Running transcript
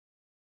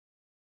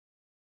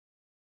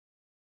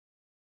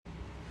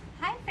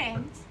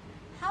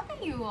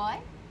you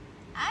all.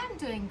 I'm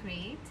doing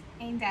great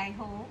and I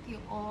hope you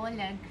all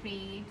are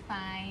great,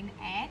 fine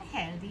and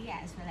healthy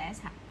as well as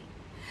happy.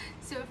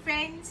 So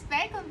friends,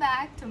 welcome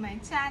back to my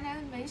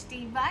channel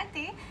Mishti.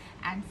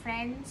 And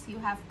friends, you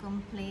have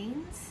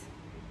complaints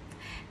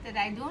that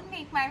I don't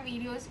make my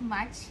videos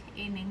much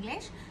in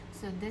English.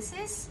 So this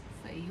is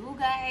for you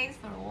guys,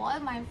 for all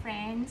my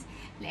friends.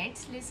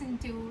 Let's listen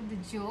to the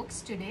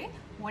jokes today.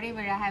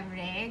 Whatever I have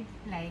read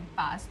like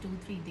past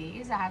 2-3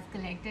 days, I have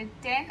collected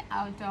 10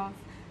 out of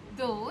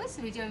those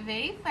which are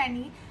very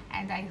funny,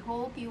 and I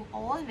hope you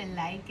all will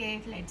like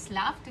it. Let's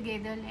laugh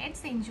together,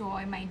 let's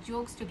enjoy my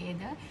jokes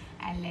together,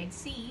 and let's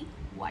see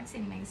what's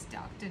in my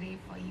stock today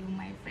for you,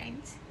 my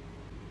friends.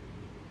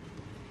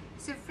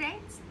 So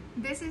friends,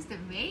 this is the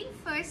very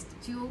first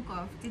joke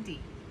of the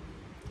day.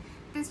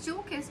 This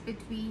joke is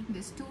between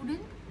the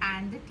student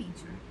and the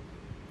teacher.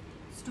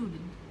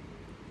 Student: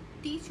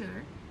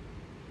 Teacher,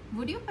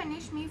 would you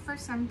punish me for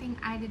something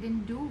I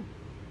didn't do?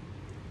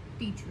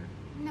 Teacher: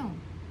 No.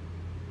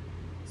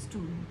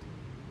 Student: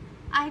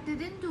 I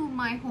didn't do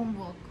my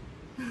homework.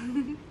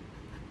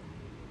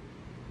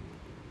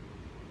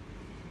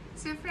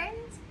 So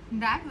friends,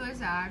 that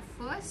was our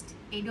first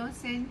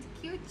innocent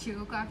cute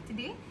joke of the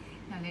day.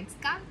 Now let's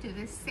come to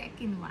the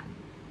second one.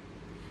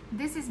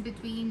 This is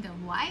between the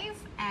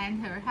wife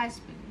and her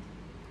husband.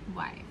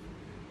 Wife: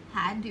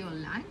 Had your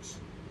lunch?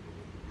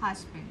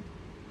 Husband: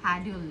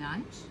 Had your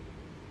lunch?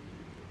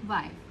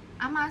 Wife: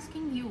 I'm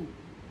asking you.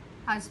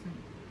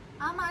 Husband: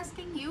 I'm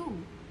asking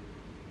you.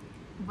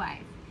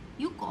 Wife: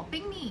 You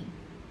copying me?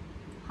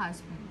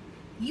 Husband: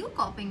 You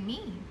copying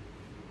me?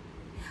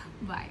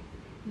 Wife: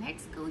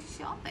 Let's go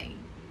shopping.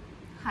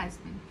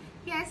 Husband: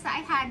 Yes,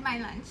 I had my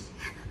lunch.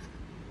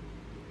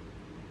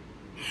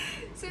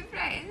 So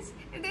friends,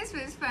 this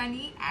was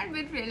funny and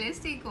bit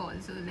realistic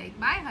also. Like,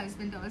 my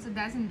husband also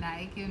doesn't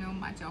like,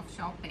 much of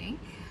shopping,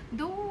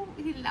 though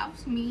he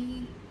loves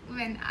me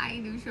when I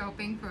do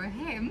shopping for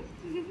him.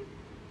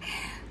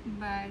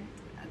 But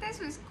this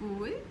was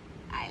cool.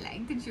 I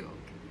like the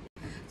joke.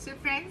 So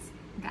friends,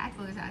 that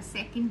was our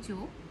second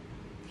joke.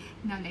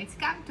 Now let's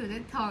come to the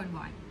third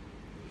one.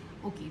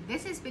 Okay,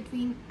 this is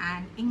between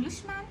an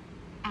Englishman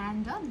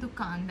and a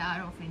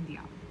Dukandar of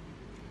India.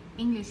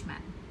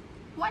 Englishman: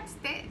 What's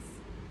this?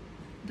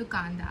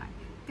 Dukandar: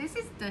 This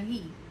is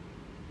dahi.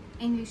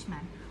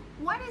 Englishman: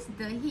 What is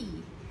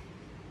dahi?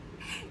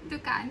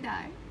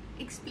 Dukandar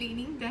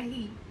explaining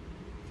dahi: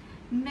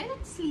 Milk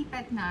sleep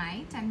at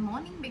night and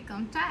morning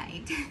become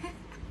tight.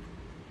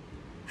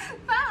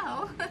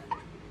 Wow.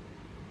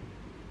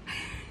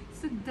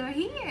 So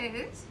dahi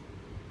is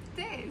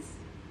this.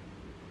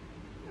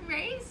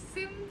 Very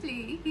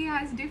simply, he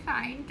has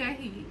defined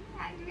dahi,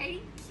 and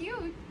very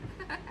cute.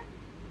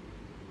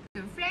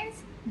 So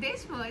friends,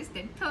 this was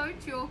the third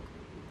joke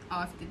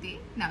of the day.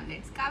 Now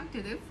let's come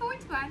to the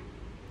fourth one.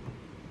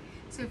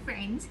 So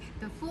friends,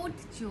 the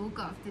fourth joke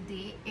of the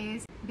day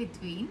is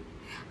between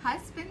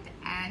husband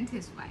and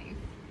his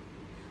wife.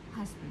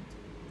 Husband: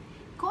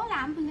 Call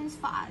ambulance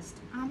fast,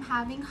 I'm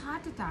having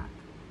heart attack.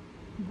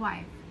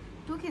 Wife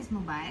took his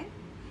mobile: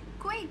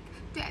 Quick,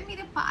 tell me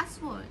the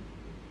password.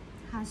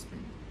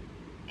 Husband: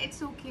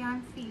 It's okay,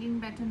 I'm feeling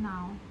better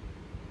now.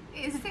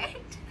 Is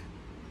it?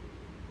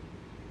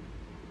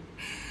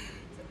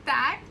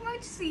 That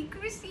much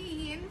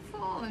secrecy in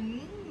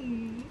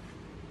phone.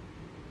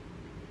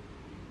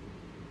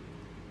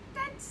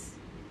 That's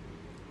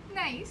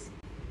nice.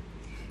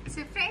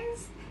 So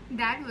friends,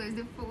 that was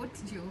the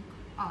fourth joke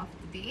of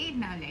the day.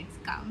 Now let's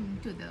come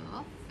to the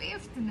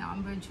fifth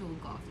number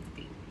joke of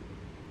the day.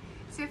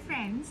 So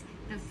friends,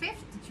 the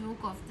fifth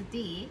joke of the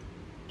day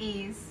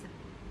is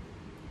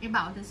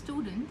about a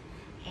student,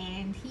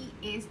 and he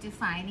is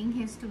defining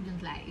his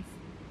student life.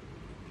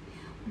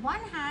 One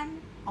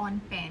hand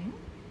on pen,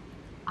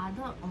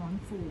 other on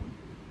phone.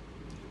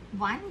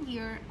 1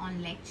 year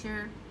on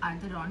lecture,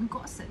 other on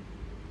gossip.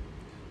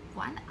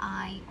 One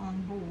eye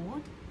on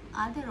board,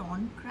 other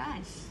on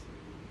crush.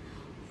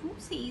 Who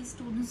says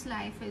student's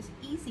life is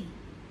easy?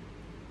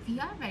 We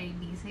are very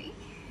busy.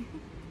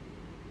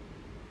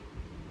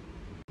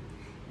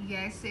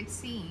 Yes, it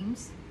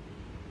seems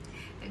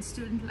that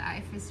student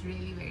life is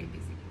really very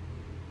busy.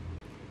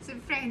 So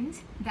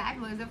friends, that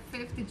was the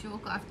fifth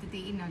joke of the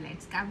day. Now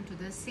let's come to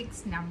the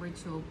sixth number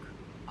joke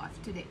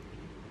of today.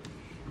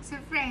 So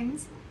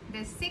friends,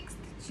 the sixth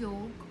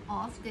joke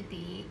of the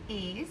day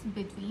is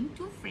between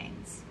two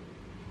friends.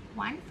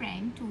 One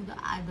friend to the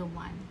other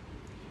one: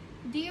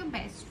 Dear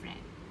best friend,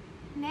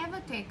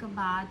 never take a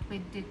bath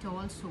with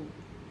Dettol soap.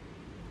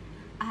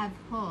 I have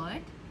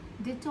heard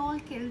Dettol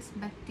kills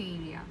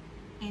bacteria,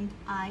 and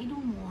I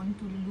don't want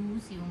to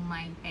lose you,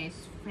 my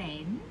best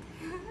friend.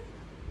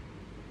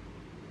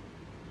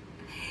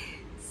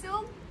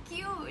 So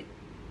cute.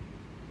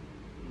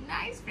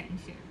 Nice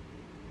friendship.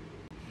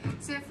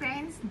 So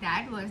friends,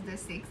 that was the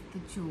sixth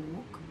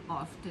joke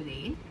of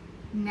today.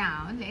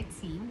 Now let's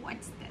see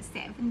what's the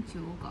seventh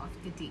joke of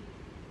the day.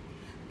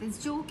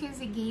 This joke is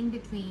again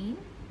between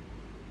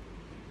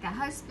the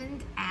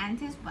husband and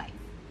his wife.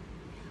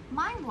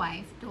 My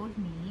wife told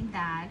me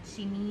that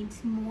she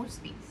needs more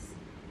space.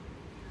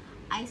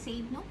 I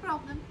said no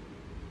problem,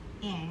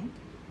 and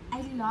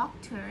I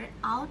locked her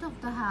out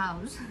of the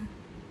house.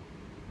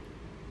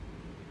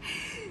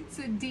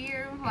 So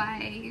dear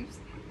wives,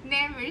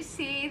 never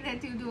say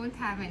that you don't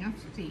have enough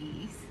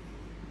space.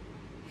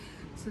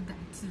 So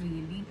that's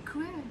really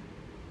cruel.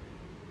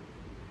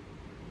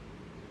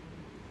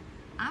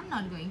 I'm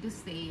not going to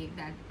say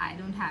that I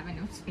don't have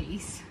enough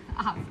space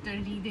after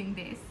reading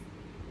this.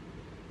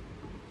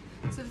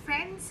 So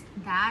friends,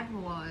 that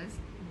was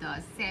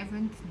the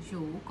 7th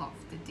joke of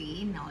the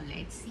day. Now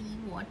let's see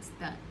what's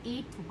the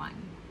 8th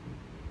one.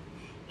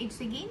 It's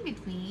again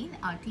between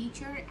a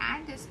teacher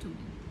and a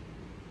student.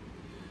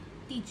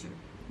 Teacher,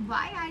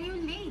 why are you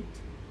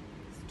late?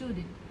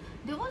 Student,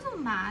 there was a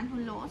man who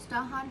lost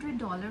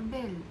 $100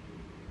 bill.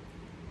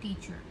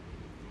 Teacher,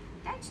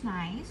 that's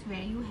nice. Were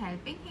you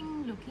helping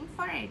him looking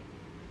for it?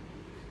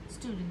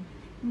 Student,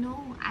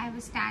 no, I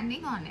was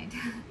standing on it.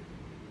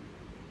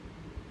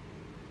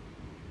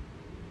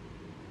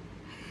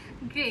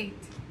 Great.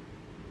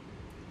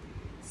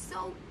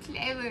 So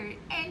clever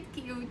and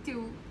cute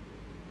too.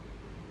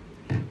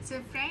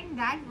 So friend,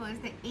 that was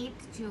the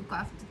 8th joke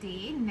of the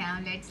day. Now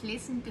let's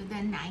listen to the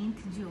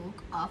 9th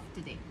joke of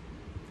today.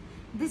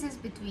 This is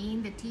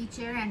between the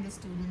teacher and the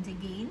student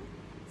again.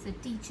 So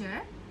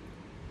teacher,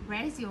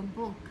 where's your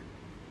book?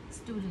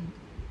 Student,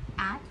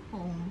 at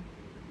home.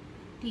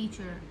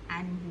 Teacher,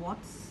 and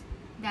what's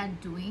that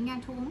doing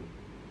at home?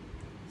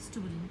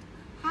 Student,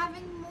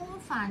 having more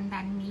fun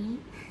than me.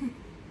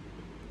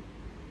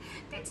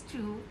 That's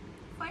true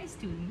for a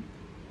student.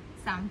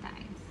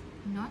 Sometimes,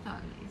 not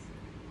always.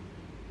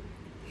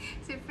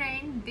 So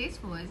friend,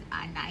 this was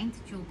our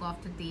 9th joke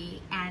of the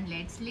day, and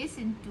let's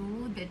listen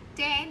to the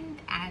 10th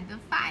and the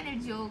final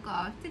joke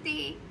of the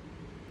day.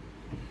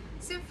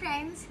 So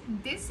friends,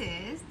 this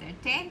is the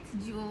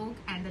 10th joke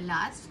and the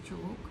last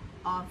joke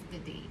of the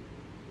day.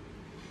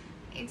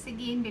 It's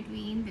again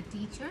between the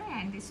teacher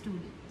and the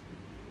student.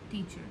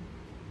 Teacher,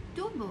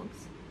 2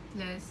 books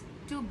plus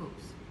 2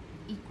 books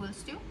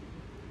equals to?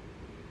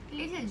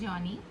 Little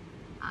Johnny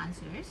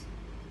answers,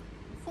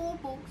 4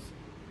 books.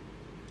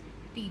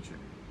 Teacher,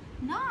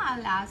 now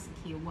I'll ask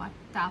you a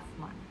tough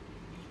one.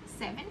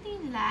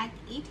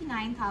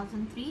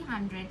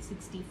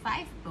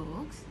 17,89,365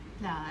 books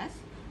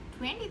plus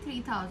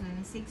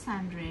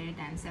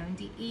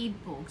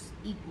 23,678 books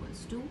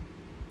equals to?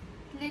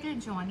 Little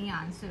Johnny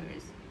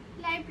answers,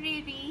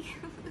 library.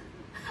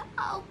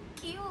 How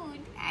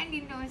cute and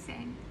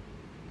innocent.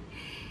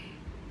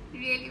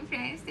 Really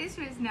friends, this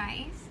was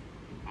nice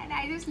and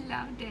I just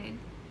loved it.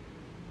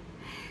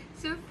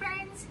 So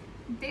friends,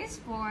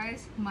 this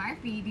was my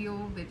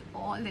video with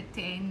all the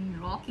 10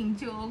 rocking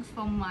jokes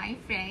from my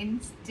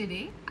friends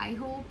today. I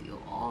hope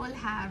you all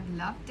have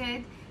loved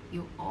it.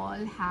 You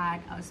all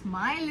had a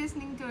smile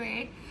listening to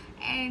it,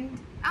 and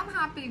I'm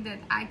happy that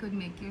I could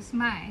make you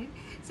smile.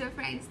 So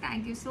friends,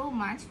 thank you so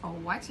much for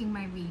watching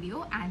my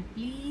video, and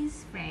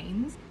please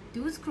friends,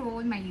 do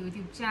scroll my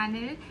YouTube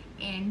channel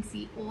and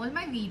see all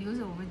my videos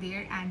over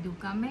there, and do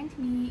comment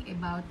me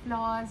about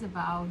flaws,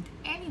 about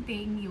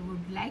anything you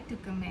would like to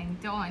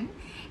comment on.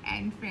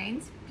 And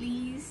friends,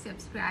 please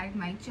subscribe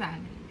my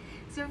channel.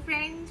 So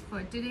friends,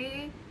 for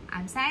today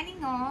I'm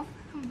signing off.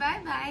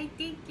 Bye bye,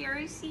 take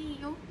care, see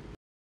you.